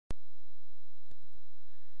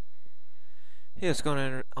Hey, what's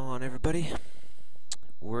going on, everybody?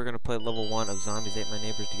 We're gonna play level 1 of Zombies Ate My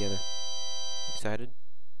Neighbors together. Excited?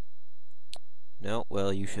 No?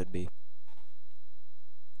 Well, you should be.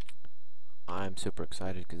 I'm super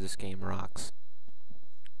excited because this game rocks.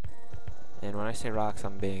 And when I say rocks,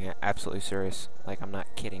 I'm being absolutely serious. Like, I'm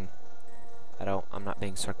not kidding. I'm not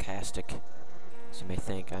being sarcastic, as you may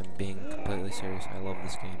think. I'm being completely serious. I love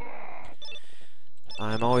this game.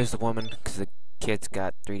 I'm always the woman because the kid's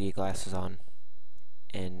got 3D glasses on.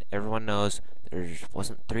 And everyone knows there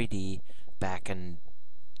wasn't 3D back in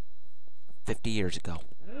 50 years ago.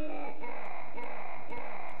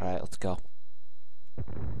 Alright, let's go.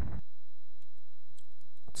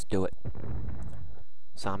 Let's do it.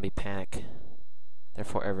 Zombie panic.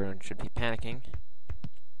 Therefore, everyone should be panicking.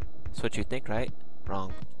 That's what you think, right?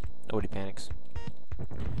 Wrong. Nobody panics.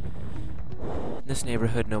 In this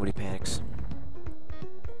neighborhood, nobody panics.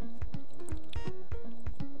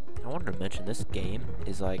 I wanted to mention this game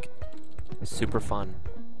is like super fun.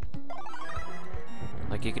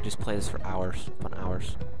 Like you could just play this for hours upon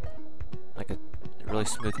hours. Like a really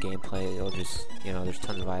smooth gameplay. It'll just, there's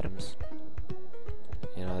tons of items.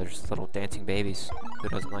 There's little dancing babies. Who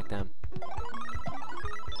doesn't like them?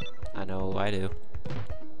 I know I do.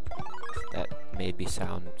 That made me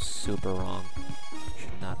sound super wrong.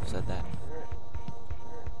 Should not have said that.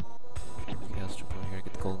 Okay, let's jump over here and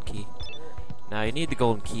get the golden key. Now, you need the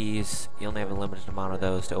golden keys. You only have a limited amount of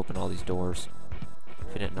those to open all these doors.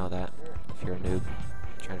 If you didn't know that. If you're a noob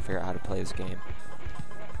trying to figure out how to play this game.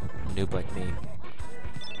 A noob like me.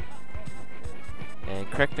 And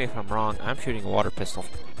correct me if I'm wrong, I'm shooting a water pistol.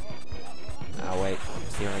 Oh, wait.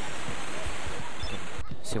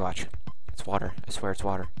 See, watch. It's water. I swear it's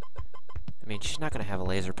water. I mean, she's not going to have a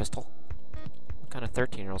laser pistol. What kind of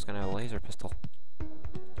 13-year-old's going to have a laser pistol?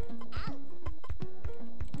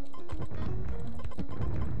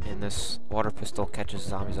 And this water pistol catches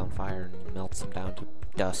zombies on fire and melts them down to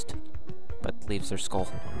dust, but leaves their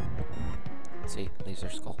skull. See? Leaves their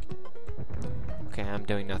skull. Okay, I'm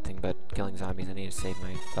doing nothing but killing zombies. I need to save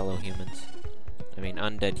my fellow humans. I mean,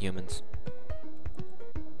 undead humans.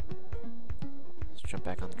 Let's jump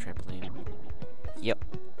back on the trampoline. Yep.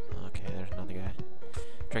 Okay, there's another guy.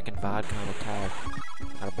 Drinking vodka on a tire.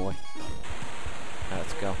 Attaboy. Alright,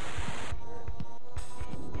 let's go.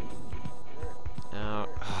 Now,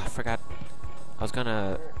 I forgot. I was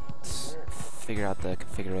gonna figure out the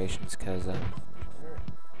configurations because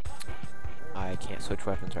I can't switch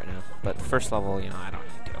weapons right now. But the first level, I don't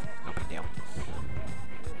need to. No big deal.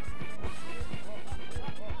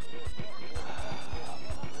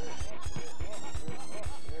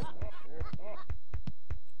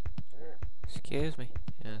 Excuse me.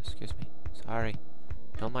 Yeah, excuse me. Sorry.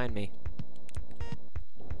 Don't mind me.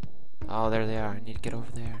 Oh, there they are. I need to get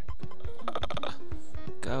over there.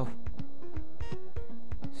 Go.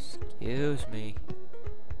 Excuse me.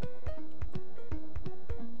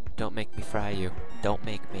 Don't make me fry you. Don't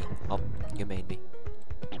make me. Oh, you made me.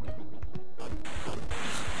 Oh,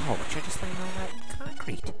 but you're just laying on that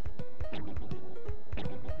concrete.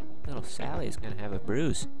 Little Sally's gonna have a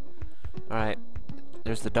bruise. Alright.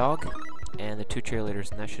 There's the dog and the 2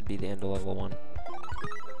 cheerleaders, and that should be the end of level 1.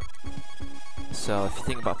 So, if you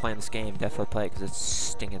think about playing this game, definitely play it because it's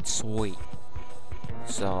stinking sweet.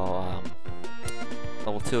 So,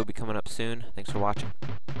 level 2 will be coming up soon. Thanks for watching.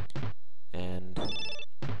 And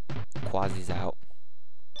Quasi's out.